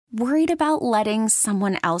Worried about letting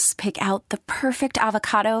someone else pick out the perfect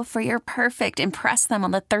avocado for your perfect impress them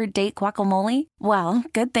on the third date guacamole? Well,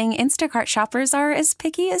 good thing Instacart shoppers are as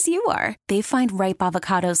picky as you are. They find ripe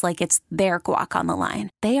avocados like it's their guac on the line.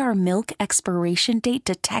 They are milk expiration date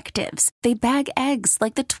detectives. They bag eggs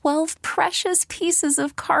like the 12 precious pieces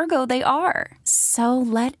of cargo they are. So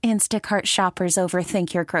let Instacart shoppers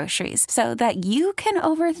overthink your groceries so that you can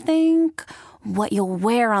overthink what you'll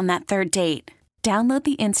wear on that third date. Download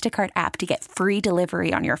the Instacart app to get free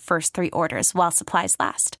delivery on your first 3 orders while supplies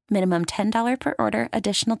last. Minimum $10 per order.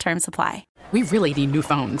 Additional terms apply. We really need new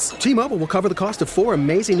phones. T-Mobile will cover the cost of 4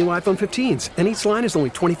 amazing new iPhone 15s, and each line is only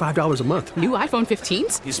 $25 a month. New iPhone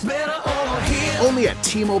 15s? It's better over here. Only at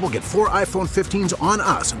T-Mobile, get 4 iPhone 15s on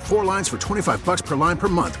us and 4 lines for $25 per line per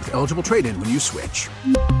month with eligible trade-in when you switch.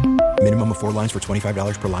 Minimum of 4 lines for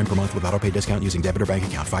 $25 per line per month with autopay discount using debit or bank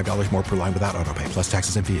account. $5 more per line without autopay, plus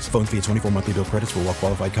taxes and fees. Phone fee at 24 monthly bill credits for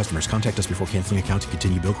well-qualified customers. Contact us before canceling account to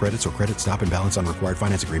continue bill credits or credit stop and balance on required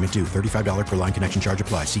finance agreement due. $35 per line connection charge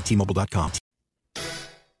applies. See T-Mobile.com.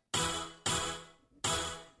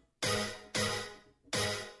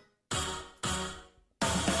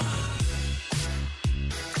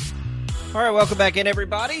 All right, welcome back in,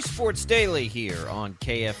 everybody. Sports Daily here on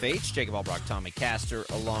KFH. Jacob Albrock, Tommy Castor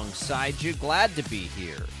alongside you. Glad to be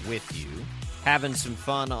here with you, having some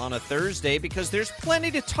fun on a Thursday because there's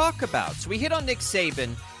plenty to talk about. So we hit on Nick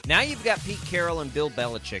Saban. Now you've got Pete Carroll and Bill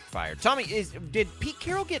Belichick fired. Tommy, did Pete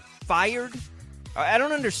Carroll get fired? I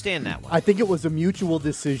don't understand that one. I think it was a mutual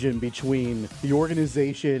decision between the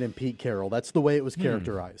organization and Pete Carroll. That's the way it was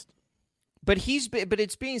characterized. But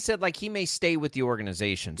it's being said like he may stay with the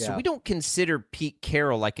organization. So we don't consider Pete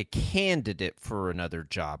Carroll like a candidate for another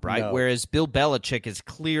job, right? No. Whereas Bill Belichick is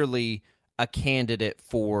clearly a candidate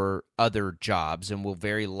for other jobs and will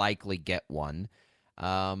very likely get one.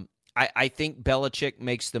 I think Belichick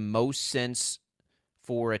makes the most sense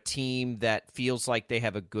for a team that feels like they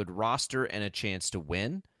have a good roster and a chance to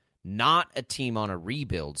win. Not a team on a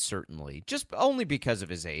rebuild, certainly, just only because of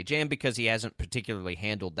his age and because he hasn't particularly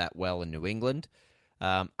handled that well in New England.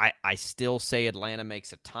 I still say Atlanta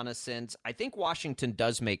makes a ton of sense. I think Washington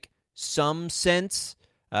does make some sense,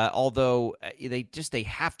 although they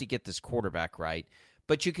have to get this quarterback right.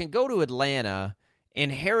 But you can go to Atlanta,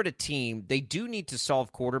 inherit a team. They do need to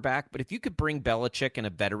solve quarterback, but if you could bring Belichick and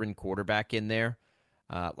a veteran quarterback in there,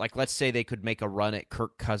 like let's say they could make a run at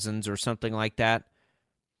Kirk Cousins or something like that,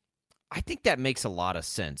 I think that makes a lot of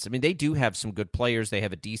sense. I mean, they do have some good players. They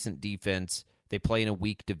have a decent defense. They play in a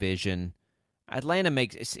weak division. Atlanta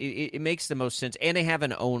makes the most sense, and they have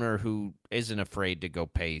an owner who isn't afraid to go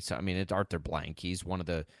pay. So I mean, it's Arthur Blank. He's one of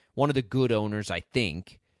the good owners, I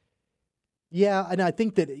think. Yeah, and I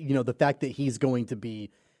think that the fact that he's going to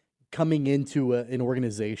be coming into an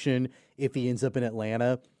organization if he ends up in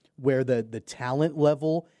Atlanta, where the talent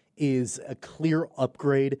level is a clear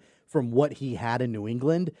upgrade from what he had in New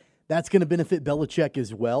England. That's going to benefit Belichick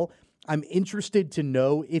as well. I'm interested to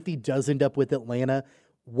know if he does end up with Atlanta,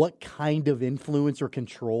 what kind of influence or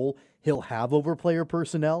control he'll have over player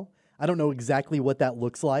personnel. I don't know exactly what that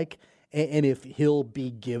looks like, and if he'll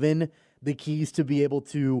be given the keys to be able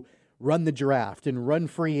to run the draft and run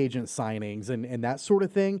free agent signings and that sort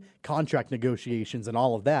of thing, contract negotiations and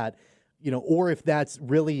all of that, or if that's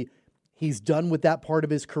really he's done with that part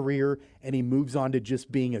of his career and he moves on to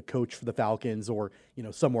just being a coach for the Falcons or,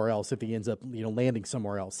 somewhere else if he ends up, landing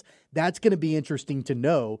somewhere else. That's going to be interesting to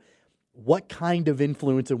know what kind of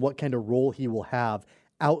influence and what kind of role he will have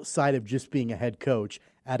outside of just being a head coach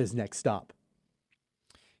at his next stop.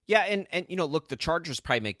 Yeah, and look, the Chargers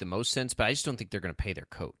probably make the most sense, but I just don't think they're going to pay their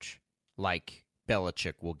coach like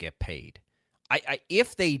Belichick will get paid.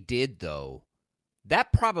 If they did, though,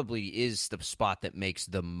 that probably is the spot that makes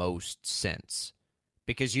the most sense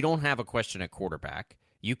because you don't have a question at quarterback.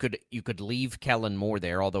 You could leave Kellen Moore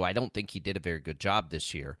there, although I don't think he did a very good job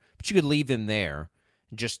this year. But you could leave him there,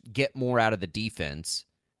 just get more out of the defense,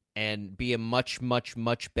 and be a much, much,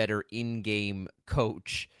 much better in-game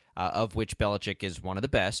coach, of which Belichick is one of the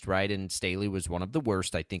best, right? And Staley was one of the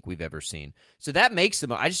worst I think we've ever seen. So that makes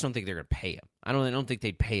them. I just don't think they're going to pay him. I don't think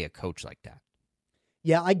they'd pay a coach like that.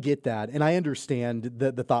 Yeah, I get that, and I understand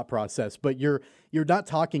the thought process, but you're not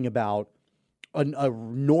talking about a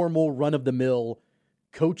normal run-of-the-mill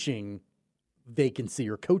coaching vacancy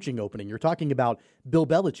or coaching opening. You're talking about Bill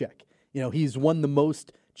Belichick. He's won the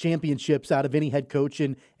most championships out of any head coach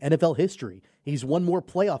in NFL history. He's won more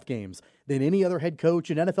playoff games than any other head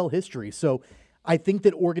coach in NFL history. So I think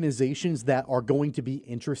that organizations that are going to be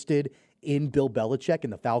interested in Bill Belichick,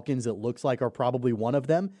 and the Falcons, it looks like, are probably one of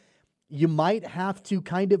them, you might have to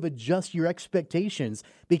kind of adjust your expectations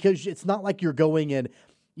because it's not like you're going and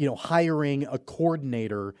hiring a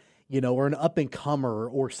coordinator, or an up-and-comer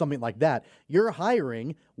or something like that. You're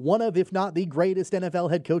hiring one of, if not the greatest NFL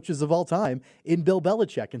head coaches of all time in Bill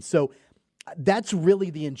Belichick. And so that's really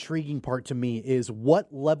the intriguing part to me, is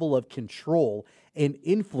what level of control and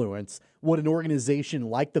influence would an organization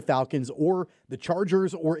like the Falcons or the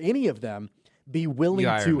Chargers or any of them be willing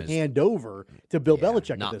to hand over to Bill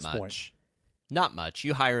Belichick at this point? Not much.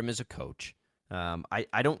 You hire him as a coach.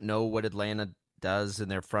 I don't know what Atlanta does in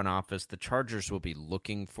their front office. The Chargers will be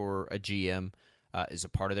looking for a GM as a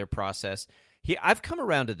part of their process. I've come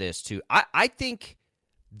around to this too. I think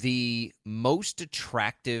the most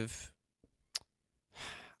attractive.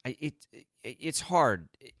 It's hard.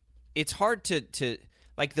 It's hard to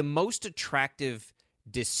like, the most attractive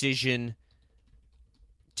decision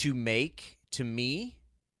to make to me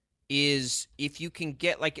is if you can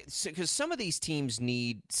get, like, because some of these teams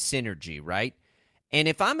need synergy, right? And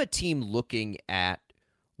if I'm a team looking at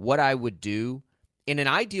what I would do in an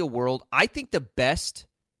ideal world, I think the best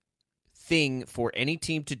thing for any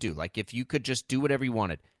team to do, like if you could just do whatever you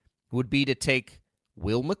wanted, would be to take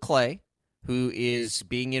Will McClay, who is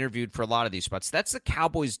being interviewed for a lot of these spots. That's the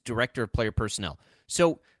Cowboys' director of player personnel.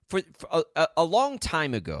 So for a long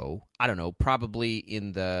time ago, I don't know, probably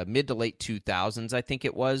in the mid to late 2000s, I think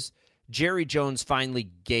it was, Jerry Jones finally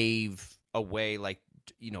gave away, like,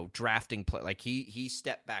 drafting play. Like he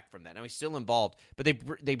stepped back from that. Now he's still involved, but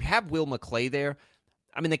they have Will McClay there.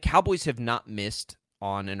 I mean, the Cowboys have not missed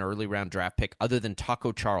on an early round draft pick other than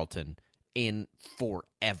Taco Charlton in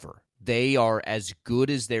forever. They are as good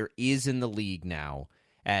as there is in the league now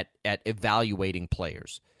at evaluating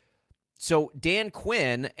players. So Dan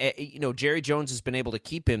Quinn, Jerry Jones has been able to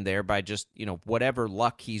keep him there by just, whatever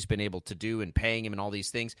luck he's been able to do and paying him and all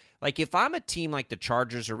these things. Like, if I'm a team like the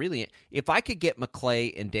Chargers, or really, if I could get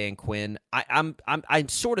McClay and Dan Quinn, I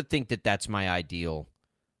sort of think that that's my ideal,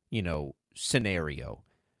 scenario.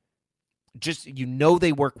 Just,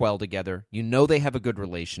 they work well together. They have a good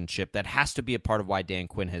relationship. That has to be a part of why Dan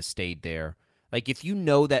Quinn has stayed there. Like, if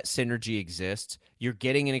that synergy exists, you're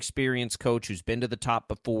getting an experienced coach who's been to the top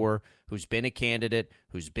before, who's been a candidate,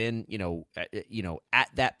 who's been, at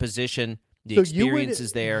that position. The experience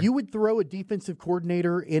is there. You would throw a defensive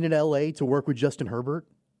coordinator in LA to work with Justin Herbert?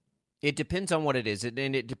 It depends on what it is.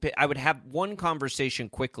 I would have one conversation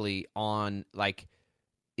quickly on, like,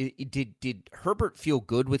 did Herbert feel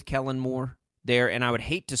good with Kellen Moore there? And I would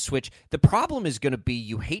hate to switch. The problem is going to be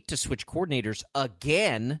you hate to switch coordinators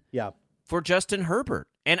again. Yeah. For Justin Herbert.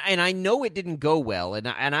 And I know it didn't go well, and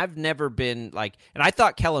I've never been like, and I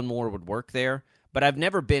thought Kellen Moore would work there, but I've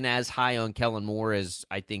never been as high on Kellen Moore as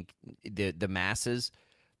I think the masses.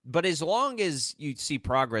 But as long as you see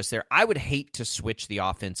progress there, I would hate to switch the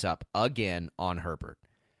offense up again on Herbert.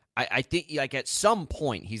 I think, like, at some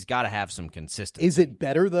point he's got to have some consistency. Is it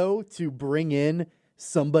better, though, to bring in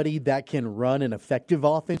somebody that can run an effective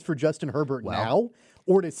offense for Justin Herbert now,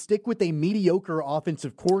 or to stick with a mediocre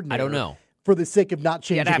offensive coordinator? I don't know. For the sake of not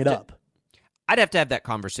changing it up. I'd have to have that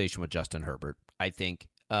conversation with Justin Herbert, I think.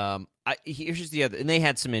 Here's the other, and they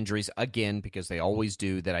had some injuries, again, because they always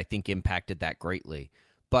do, that I think impacted that greatly.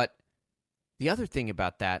 But the other thing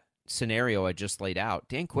about that scenario I just laid out,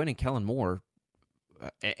 Dan Quinn and Kellen Moore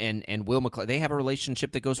and Will McClay, they have a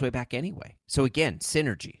relationship that goes way back anyway. So again,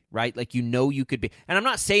 synergy, right? Like, you could be, and I'm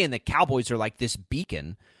not saying the Cowboys are like this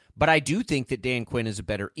beacon, but I do think that Dan Quinn is a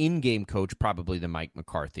better in-game coach probably than Mike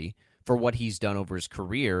McCarthy for what he's done over his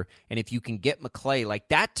career. And if you can get McClay, like,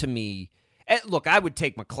 that to me, look, I would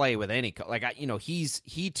take McClay with any, like,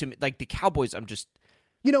 he to me, like, the Cowboys, I'm just,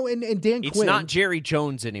 and Dan Quinn. It's not Jerry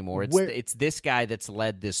Jones anymore. It's this guy that's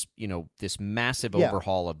led this, this massive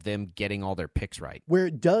overhaul of them getting all their picks right. Where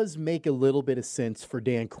it does make a little bit of sense for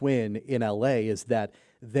Dan Quinn in LA is that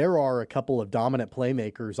there are a couple of dominant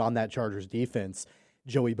playmakers on that Chargers defense.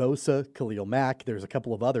 Joey Bosa, Khalil Mack, there's a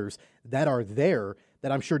couple of others that are there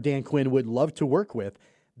that I'm sure Dan Quinn would love to work with.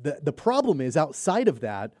 The problem is, outside of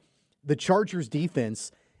that, the Chargers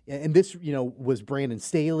defense, and this, was Brandon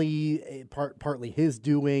Staley, partly his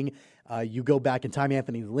doing. You go back in time,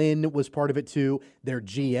 Anthony Lynn was part of it too. Their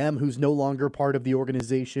GM, who's no longer part of the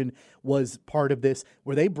organization, was part of this,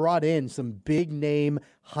 where they brought in some big-name,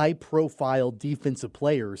 high-profile defensive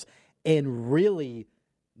players, and really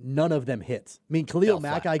none of them hit. I mean, Khalil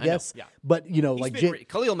Mack, I guess, but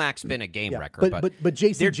Khalil Mack's been a game wrecker. But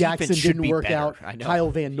J.C. Jackson didn't work out. Kyle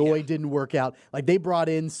Van Noy didn't work out. Like, they brought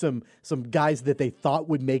in some guys that they thought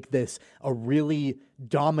would make this a really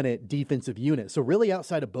dominant defensive unit. So really,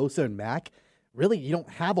 outside of Bosa and Mack, really you don't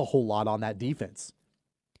have a whole lot on that defense.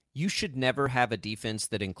 you should never have a defense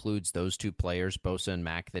that includes those two players, Bosa and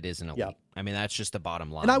Mack, that isn't elite. Yeah. I mean, that's just the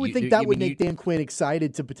bottom line. And I would think that would make Dan Quinn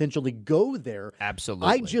excited to potentially go there. Absolutely.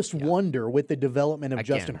 I just wonder, with the development of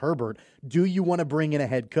Justin Herbert, do you want to bring in a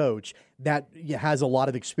head coach that has a lot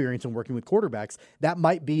of experience in working with quarterbacks? That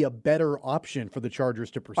might be a better option for the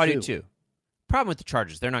Chargers to pursue. I do too. Problem with the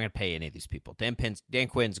Chargers, they're not going to pay any of these people. Dan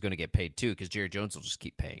Quinn's going to get paid too because Jerry Jones will just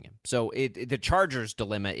keep paying him. So the Chargers'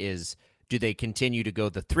 dilemma is, do they continue to go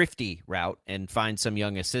the thrifty route and find some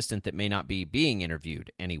young assistant that may not be being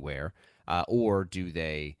interviewed anywhere, or do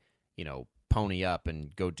they, pony up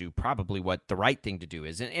and go do probably what the right thing to do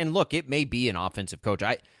is? And look, it may be an offensive coach.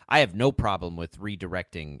 I have no problem with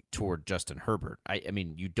redirecting toward Justin Herbert. I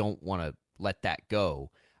mean, you don't want to let that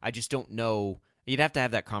go. I just don't know. You'd have to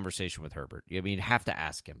have that conversation with Herbert. I mean, you'd have to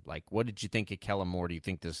ask him, like, what did you think of Kellen Moore? Do you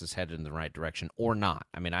think this is headed in the right direction or not?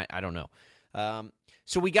 I mean, I don't know.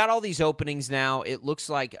 So we got all these openings now. It looks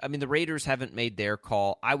like, the Raiders haven't made their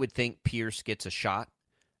call. I would think Pierce gets a shot,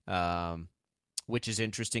 which is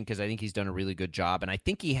interesting because I think he's done a really good job. And I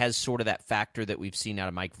think he has sort of that factor that we've seen out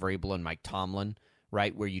of Mike Vrabel and Mike Tomlin,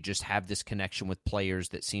 right, where you just have this connection with players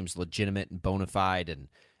that seems legitimate and bona fide. And,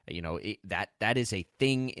 that is a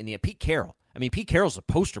thing in the Pete Carroll. Pete Carroll's a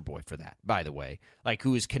poster boy for that, by the way, like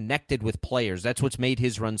who is connected with players. That's what's made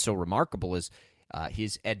his run so remarkable is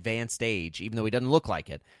his advanced age, even though he doesn't look like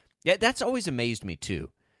it. Yeah, that's always amazed me, too.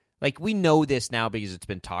 Like, we know this now because it's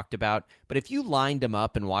been talked about, but if you lined him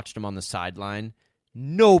up and watched him on the sideline,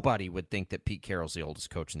 nobody would think that Pete Carroll's the oldest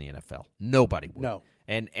coach in the NFL. Nobody would. No.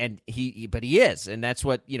 But he is, and that's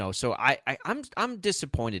what, so I'm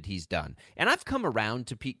disappointed he's done. And I've come around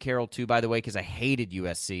to Pete Carroll, too, by the way, because I hated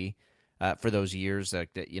USC. For those years, I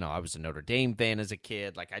was a Notre Dame fan as a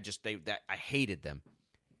kid. Like I hated them,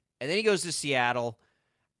 and then he goes to Seattle,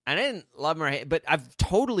 and I didn't love him, but I've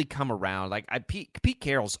totally come around. Like Pete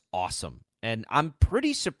Carroll's awesome, and I'm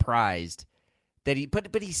pretty surprised that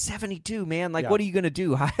but he's 72, man. Like, what are you gonna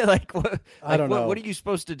do? I don't know. What are you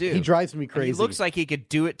supposed to do? He drives me crazy. And he looks like he could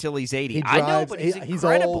do it till he's 80. I know, but he's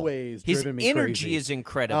incredible. Always his driven me energy crazy. is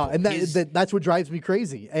incredible. And that's what drives me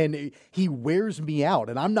crazy. And he wears me out.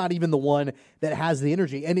 And I'm not even the one that has the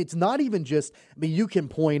energy. And it's not even just, you can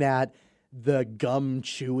point at the gum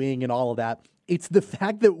chewing and all of that. It's the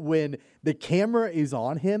fact that when the camera is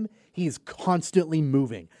on him, he's constantly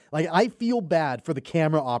moving. Like, I feel bad for the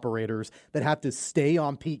camera operators that have to stay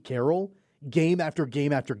on Pete Carroll game after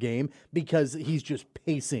game after game because he's just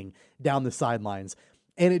pacing down the sidelines.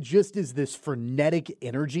 And it just is this frenetic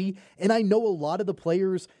energy. And I know a lot of the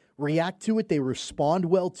players react to it. They respond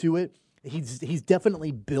well to it. He's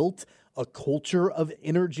definitely built a culture of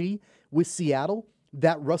energy with Seattle.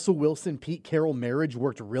 That Russell Wilson-Pete Carroll marriage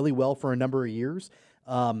worked really well for a number of years.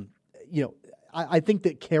 I think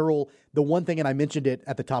that Carroll, the one thing, and I mentioned it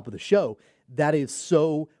at the top of the show, that is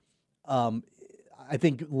so, I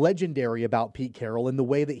think, legendary about Pete Carroll and the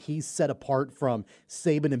way that he's set apart from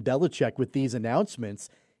Saban and Belichick with these announcements.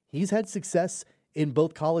 He's had success in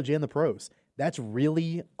both college and the pros. That's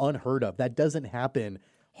really unheard of. That doesn't happen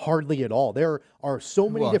hardly at all. There are so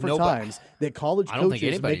many different times that college coaches I don't think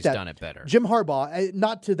anybody's make that. Done it better. Jim Harbaugh,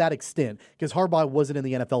 not to that extent, because Harbaugh wasn't in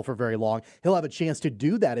the NFL for very long. He'll have a chance to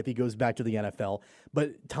do that if he goes back to the NFL.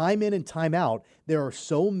 But time in and time out, there are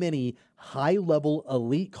so many high-level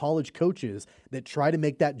elite college coaches that try to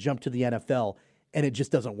make that jump to the NFL, and it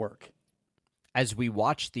just doesn't work. As we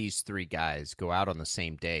watch these three guys go out on the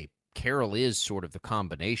same day, Carroll is sort of the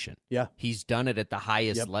combination. Yeah. He's done it at the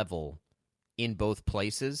highest level in both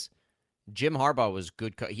places. Jim Harbaugh was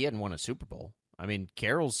good. He hadn't won a Super Bowl.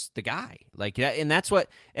 Carroll's the guy. Like, and that's what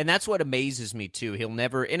amazes me too. He'll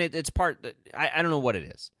never, and it's part that I don't know what it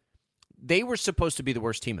is. They were supposed to be the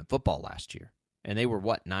worst team in football last year, and they were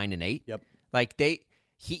 9-8. Yep. Like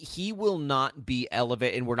he will not be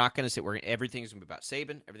elevated, and we're not going to say everything's going to be about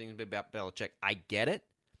Saban, everything's going to be about Belichick. I get it,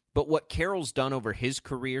 but what Carroll's done over his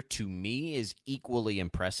career to me is equally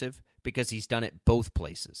impressive. Because he's done it both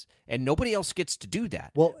places. And nobody else gets to do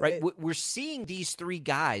that. Well, right? We're seeing these three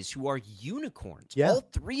guys who are unicorns. Yeah. All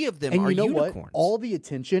three of them and are you know unicorns. What? All the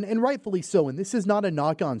attention, and rightfully so, and this is not a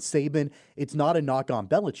knock on Saban, it's not a knock on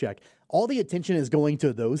Belichick. All the attention is going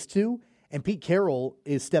to those two, and Pete Carroll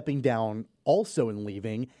is stepping down also and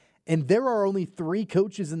leaving. And there are only three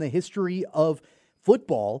coaches in the history of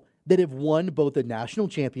football that have won both a national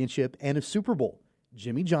championship and a Super Bowl.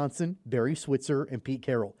 Jimmy Johnson, Barry Switzer, and Pete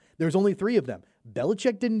Carroll. There's only three of them.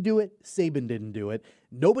 Belichick didn't do it. Saban didn't do it.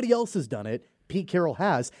 Nobody else has done it. Pete Carroll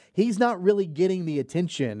has. He's not really getting the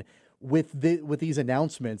attention with these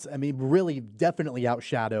announcements. Really, definitely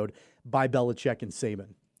outshadowed by Belichick and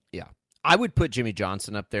Saban. Yeah. I would put Jimmy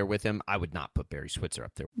Johnson up there with him. I would not put Barry Switzer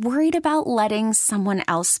up there. Worried about letting someone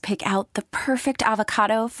else pick out the perfect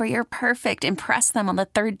avocado for your perfect impress them on the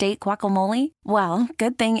third date guacamole? Well,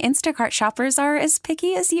 good thing Instacart shoppers are as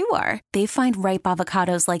picky as you are. They find ripe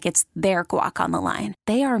avocados like it's their guac on the line.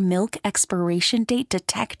 They are milk expiration date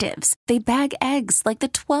detectives. They bag eggs like the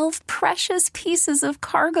 12 precious pieces of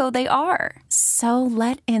cargo they are. So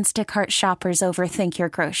let Instacart shoppers overthink your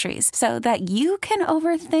groceries so that you can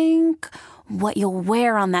overthink what you'll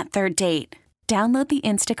wear on that third date. Download the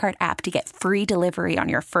Instacart app to get free delivery on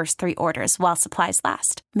your first 3 orders while supplies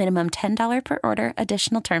last. Minimum $10 per order.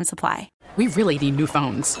 Additional terms apply. We really need new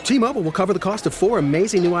phones. T-Mobile will cover the cost of 4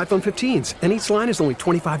 amazing new iPhone 15s, and each line is only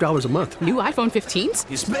 $25 a month. New iPhone 15s?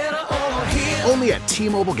 It's better over here. Only at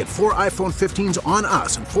T-Mobile, get 4 iPhone 15s on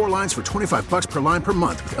us and 4 lines for $25 per line per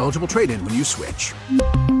month with eligible trade-in when you switch.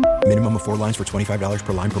 Minimum of 4 lines for $25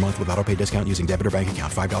 per line per month with autopay discount using debit or bank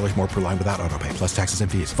account. $5 more per line without autopay, plus taxes and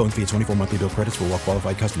fees. Phone fee at 24 monthly bill credits for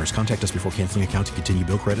well-qualified customers. Contact us before canceling account to continue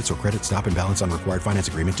bill credits or credit stop and balance on required finance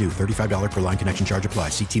agreement due. $35 per line connection charge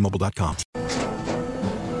applies. See T-Mobile.com.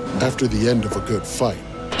 After the end of a good fight,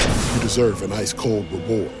 you deserve an ice-cold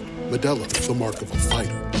reward. Modelo is the mark of a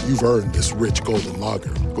fighter. You've earned this rich golden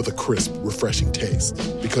lager with a crisp, refreshing taste.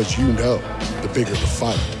 Because you know, the bigger the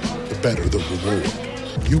fight, the better the reward.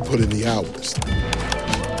 You put in the hours,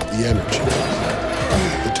 the energy,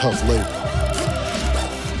 the tough labor.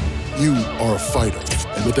 You are a fighter,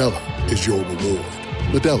 and Modelo is your reward.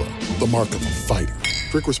 Modelo, the mark of a fighter.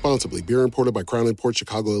 Drink responsibly. Beer imported by Crown Imports,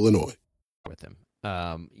 Chicago, Illinois. With him,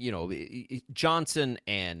 Johnson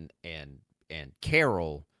and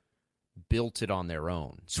Carroll built it on their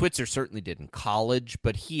own. Switzer certainly did in college,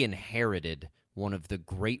 but he inherited one of the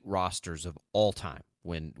great rosters of all time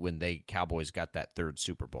when they Cowboys got that 3rd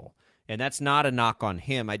Super Bowl. And that's not a knock on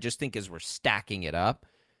him. I just think as we're stacking it up,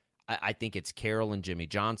 I think it's Carroll and Jimmy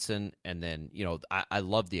Johnson. And then, I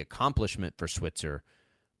love the accomplishment for Switzer,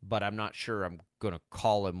 but I'm not sure I'm going to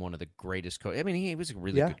call him one of the greatest coaches. I mean, he was a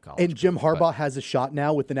really good college And Jim coach, Harbaugh has a shot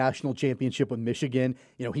now with the national championship with Michigan.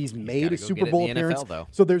 He's made a Super Bowl appearance. NFL,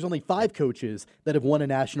 so there's only 5 coaches that have won a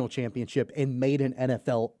national championship and made an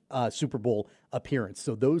NFL Super Bowl appearance.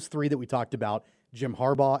 So those 3 that we talked about, Jim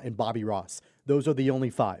Harbaugh and Bobby Ross, those are the only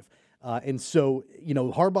 5. And so,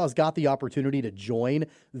 Harbaugh's got the opportunity to join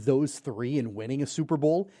those 3 in winning a Super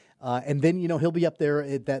Bowl. And then, he'll be up there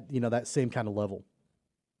at that, that same kind of level.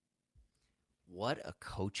 What a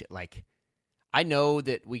coach. I know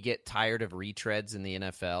that we get tired of retreads in the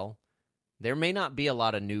NFL. There may not be a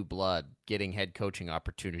lot of new blood getting head coaching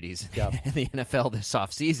opportunities in the NFL this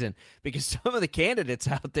offseason because some of the candidates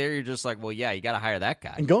out there, you're just like, well, yeah, you got to hire that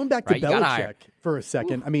guy. And going back to Belichick for a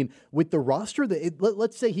second, I mean, with the roster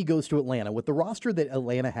let's say he goes to Atlanta. With the roster that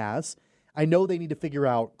Atlanta has, I know they need to figure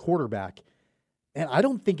out quarterback. And I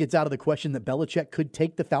don't think it's out of the question that Belichick could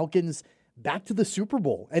take the Falcons back to the Super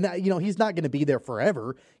Bowl. And, he's not going to be there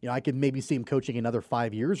forever. I could maybe see him coaching another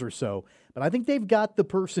 5 years or so. But I think they've got the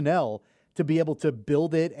personnel to be able to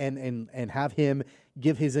build it and have him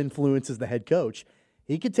give his influence as the head coach.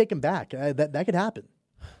 He could take him back. That could happen.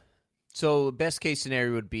 So best case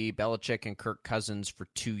scenario would be Belichick and Kirk Cousins for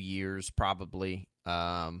 2 years probably.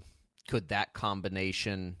 Could that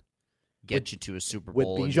combination get you to a Super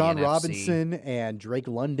Bowl? With Bijan Robinson and Drake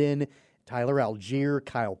London, Tyler Algier,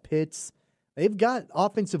 Kyle Pitts. They've got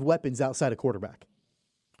offensive weapons outside of quarterback.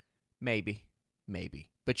 Maybe.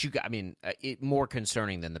 But more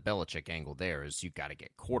concerning than the Belichick angle there is you got to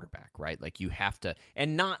get quarterback, right? Like you have to,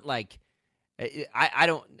 and not like, I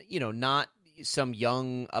don't, not some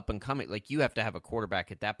young up and coming, like you have to have a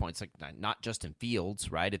quarterback at that point. It's like not Justin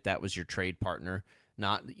Fields, right? If that was your trade partner,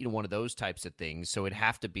 not, one of those types of things. So it'd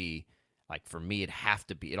have to be like, for me, it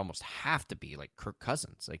almost have to be like Kirk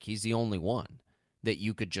Cousins. Like he's the only one that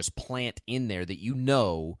you could just plant in there that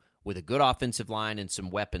with a good offensive line and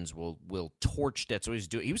some weapons will torch. That's what he's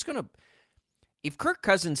doing. He was going to, if Kirk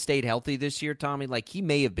Cousins stayed healthy this year, Tommy, like he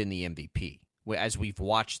may have been the MVP as we've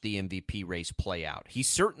watched the MVP race play out. He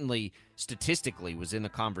certainly statistically was in the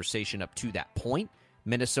conversation up to that point.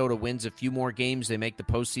 Minnesota wins a few more games. They make the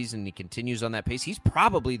postseason and he continues on that pace. He's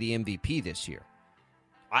probably the MVP this year.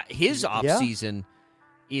 His offseason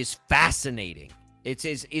is fascinating. It's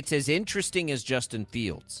as interesting as Justin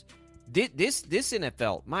Fields. This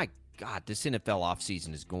NFL, my God, this NFL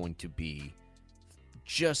offseason is going to be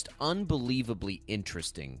just unbelievably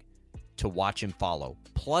interesting to watch and follow.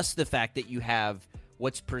 Plus the fact that you have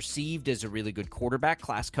what's perceived as a really good quarterback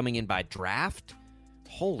class coming in by draft.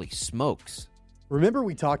 Holy smokes. Remember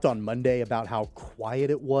we talked on Monday about how quiet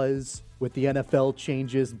it was with the NFL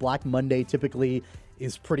changes. Black Monday typically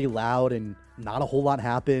is pretty loud and not a whole lot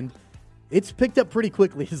happened. it's picked up pretty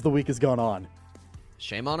quickly as the week has gone on.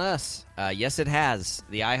 Shame on us. Yes, it has.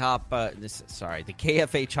 The IHOP, the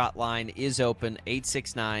KFH hotline is open,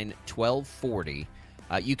 869-1240.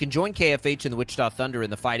 You can join KFH and the Wichita Thunder in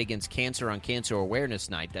the fight against cancer on Cancer Awareness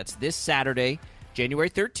Night. That's this Saturday, January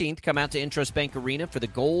 13th. Come out to Intrust Bank Arena for the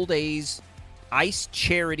Gold A's Ice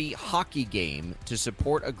Charity Hockey Game to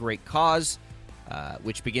support a great cause,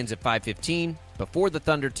 which begins at 5:15 before the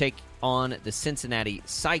Thunder take on the Cincinnati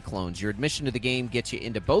Cyclones. Your admission to the game gets you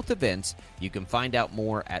into both events. You can find out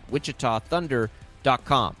more at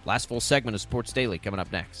wichitathunder.com. Last full segment of Sports Daily coming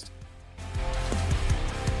up next.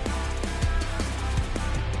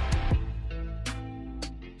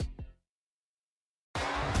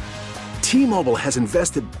 T-Mobile has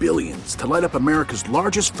invested billions to light up America's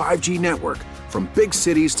largest 5G network, from big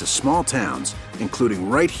cities to small towns, including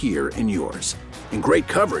right here in yours. And great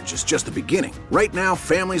coverage is just the beginning. Right now,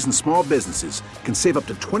 families and small businesses can save up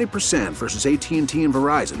to 20% versus AT&T and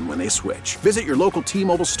Verizon when they switch. Visit your local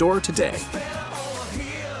T-Mobile store today.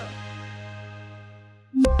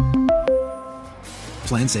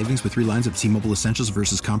 Plan savings with 3 lines of T-Mobile Essentials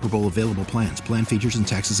versus comparable available plans. Plan features and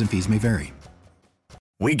taxes and fees may vary.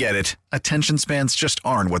 We get it. Attention spans just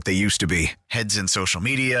aren't what they used to be. Heads in social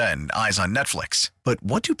media and eyes on Netflix. But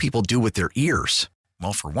what do people do with their ears?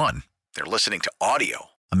 Well, for one, they're listening to audio.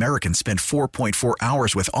 Americans spend 4.4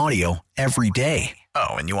 hours with audio every day.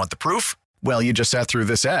 Oh, and you want the proof? Well, you just sat through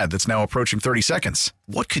this ad that's now approaching 30 seconds.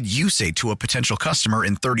 What could you say to a potential customer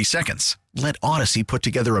in 30 seconds? Let Odyssey put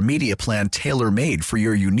together a media plan tailor-made for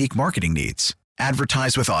your unique marketing needs.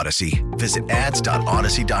 Advertise with Odyssey. Visit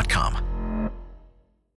ads.odyssey.com.